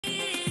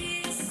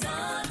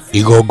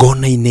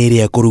Igongona-ini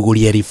ria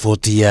kuruguria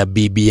riboti ya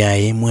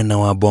BBI mwena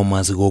wa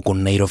Bomas guku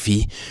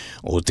Nairobi,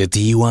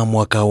 uteti wa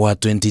mwaka wa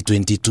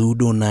 2022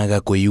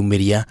 ndunaga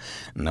kwiyumiria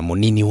na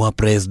munini wa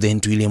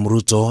President William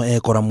Ruto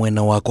ekora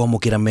mwena wa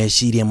kwamukira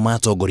meciria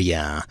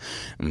matongoria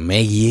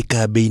megie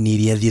kambi-ini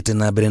iria thiete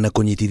na mbere na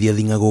kunyitithia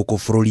thinga guku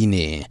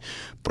bururi-ini.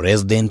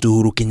 President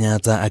Uhuru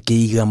Kenyatta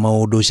akiiga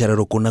maundu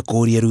shararuku na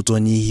kuria Ruto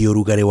anyihie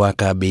urugari wa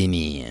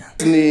kambi-ini.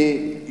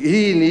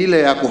 Hii ni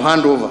ile ya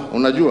kuhandover,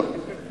 unajua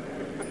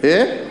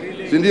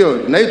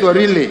sindio? Inaitwa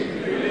relay.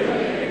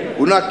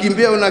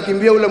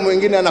 Unakimbia ule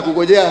mwingine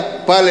anakugojea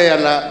pale,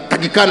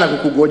 anatakikana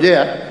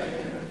kukugojea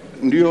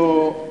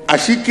ndio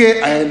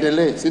ashike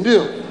aendelee,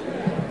 sindio?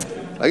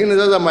 Lakini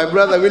sasa my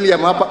brother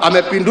William hapa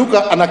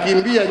amepinduka,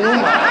 anakimbia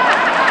nyuma.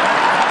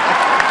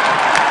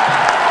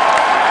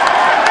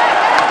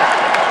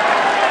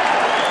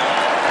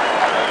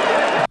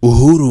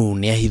 Uhuru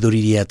ni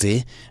ahithuririe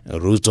ati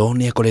Ruto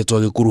ni akoretwo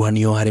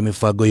agikuruhanio hari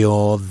mibango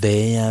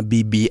yothe ya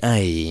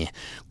BBI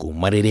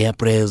kuma riria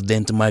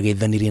President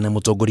magethanirie na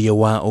mutongoria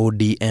wa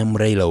ODM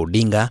Raila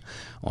Odinga,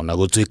 ona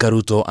gutuika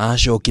Ruto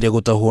acokire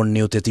gutahwo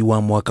ni uteti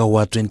wa mwaka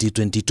wa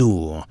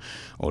 2022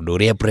 undu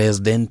uria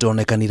President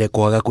onekanire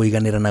kwaga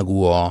kuiganira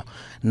naguo,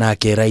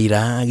 nake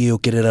Raila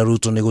agiukirira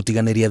Ruto ni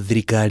gutiganiria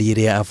thirikari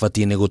iria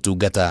abatie ni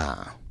gutungata.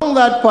 On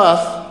that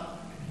path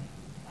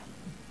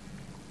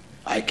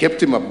I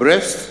kept him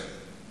abreast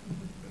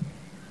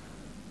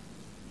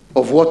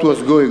of what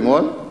was going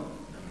on.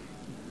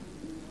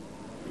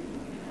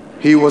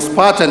 He was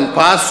part and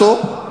parcel.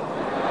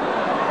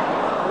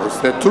 It's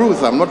the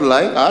truth, I'm not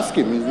lying. Ask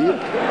him, he's here.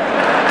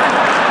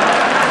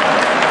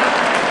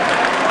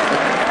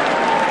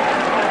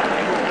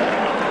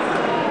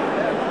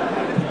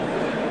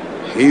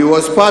 He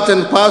was part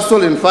and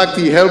parcel. In fact,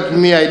 he helped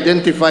me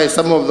identify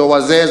some of the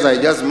wazees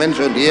I just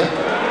mentioned here.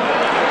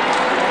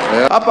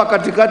 Hapa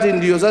katikati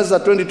ndio sasa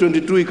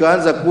 2022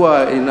 ikaanza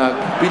kuwa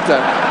inapita.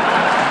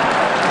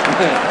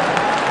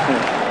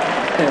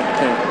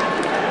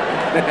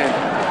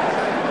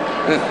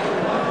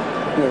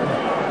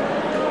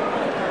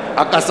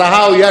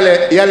 Akasahau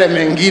yale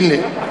mengine.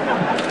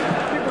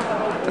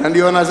 Na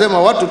ndio nasema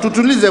watu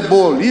tutulize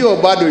ball, hiyo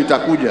bado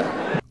itakuja.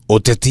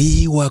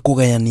 Uteti wa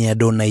kugayania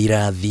andu na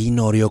irathi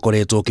no rio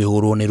koretwo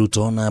ukihurwo ni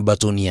Ruto na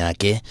batoni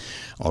yake,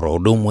 oro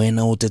undu umwe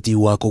na uteti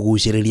wa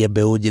kuguciriria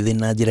mbeu njithi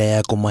na njira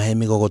ya kumahe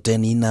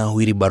migogoteni na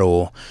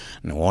huiribaro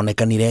ni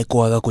wonekanire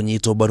kwaga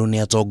kunyitwo mbaru ni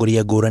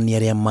atongoria ngurani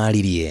aria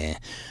maririe,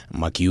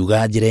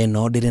 makiuga njira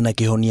ino ndiri na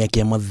kihonia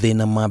kia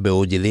mathina ma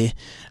mbeu njithi,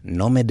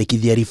 no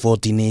mendekithia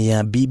riboti-ini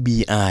ya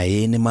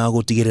BBI ni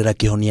magutigirira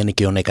kihonia ni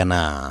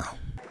ikionekana.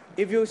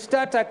 If you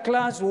start a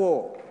class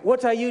war,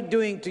 what are you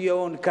doing to your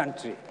own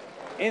country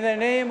in the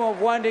name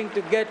of wanting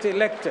to get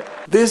elected?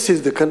 This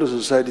is the kind of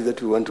society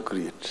that we want to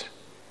create.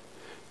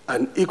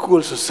 An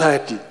equal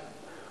society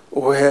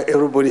where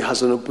everybody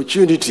has an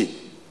opportunity.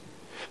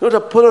 Not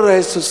a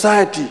polarized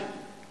society.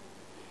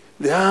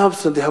 The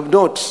haves and the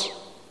have-nots.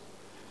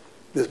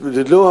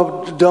 The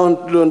low have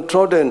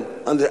downtrodden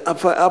and the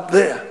up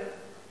there.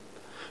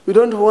 We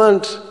don't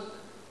want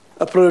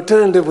a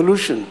proletarian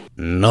revolution.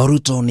 No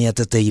Ruto ni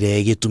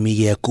ateteire gitumi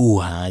gia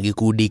kuha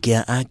gikundi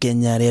kia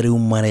Akenya aria riu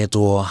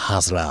maretwo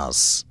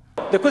hustlers.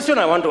 The question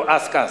I want to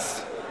ask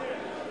us,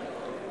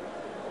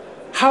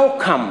 how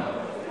come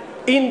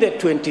in the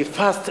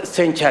 21st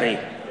century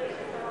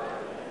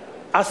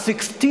a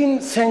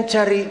 16th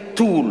century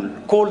tool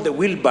called the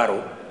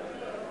wheelbarrow,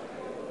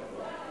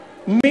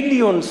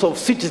 millions of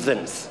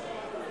citizens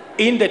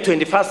in the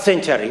 21st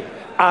century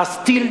are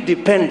still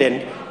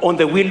dependent on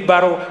the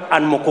wheelbarrow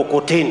and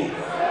mokokoteni?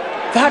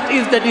 That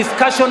is the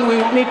discussion we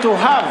need to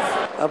have.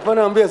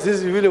 Hapana ambia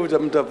sisi vile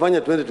mtafanya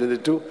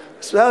 2022.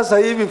 Sasa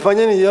hivi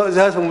fanyeni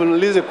sasa,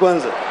 mnulize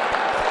kwanza.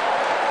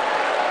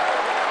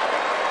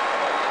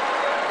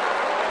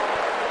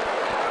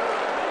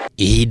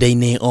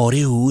 Ihinda-ini o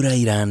riu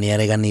Raila ni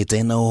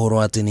areganite na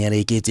uhoro ati ni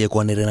arikitie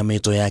kwanirira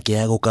mito yake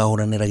ya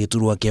gukahuranira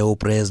giturwa kia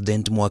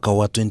president mwaka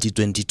wa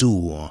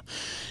 2022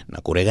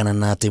 na kuregana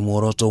na ati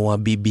muoroto wa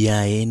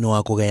BBI no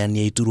wa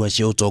kugayania iturwa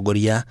cia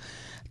utongoria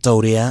ta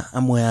uria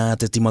amwe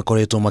ateti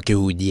makoretwo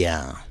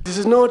makihunjia. This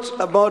is not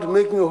about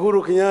making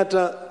Uhuru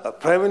Kenyatta a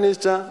prime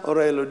minister or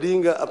Raila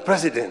Odinga a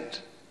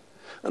president.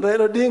 And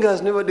Raila Odinga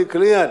has never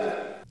declared.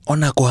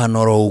 Ona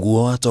kuhanoro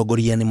uguo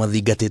atongoria ni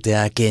mathingatite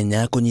ya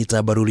Kenya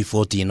kunyita mbaru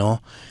riboti ino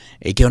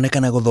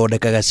ikionekana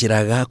guthondeka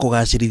gacira ga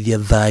kugacirithia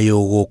thayo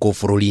guku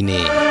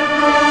bururi-ini.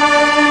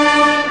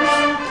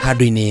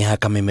 Handu-ini ha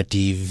Kameme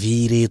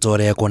TV ritwa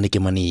riakwa ni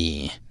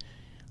Kimani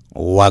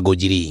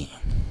Wangũnjiri.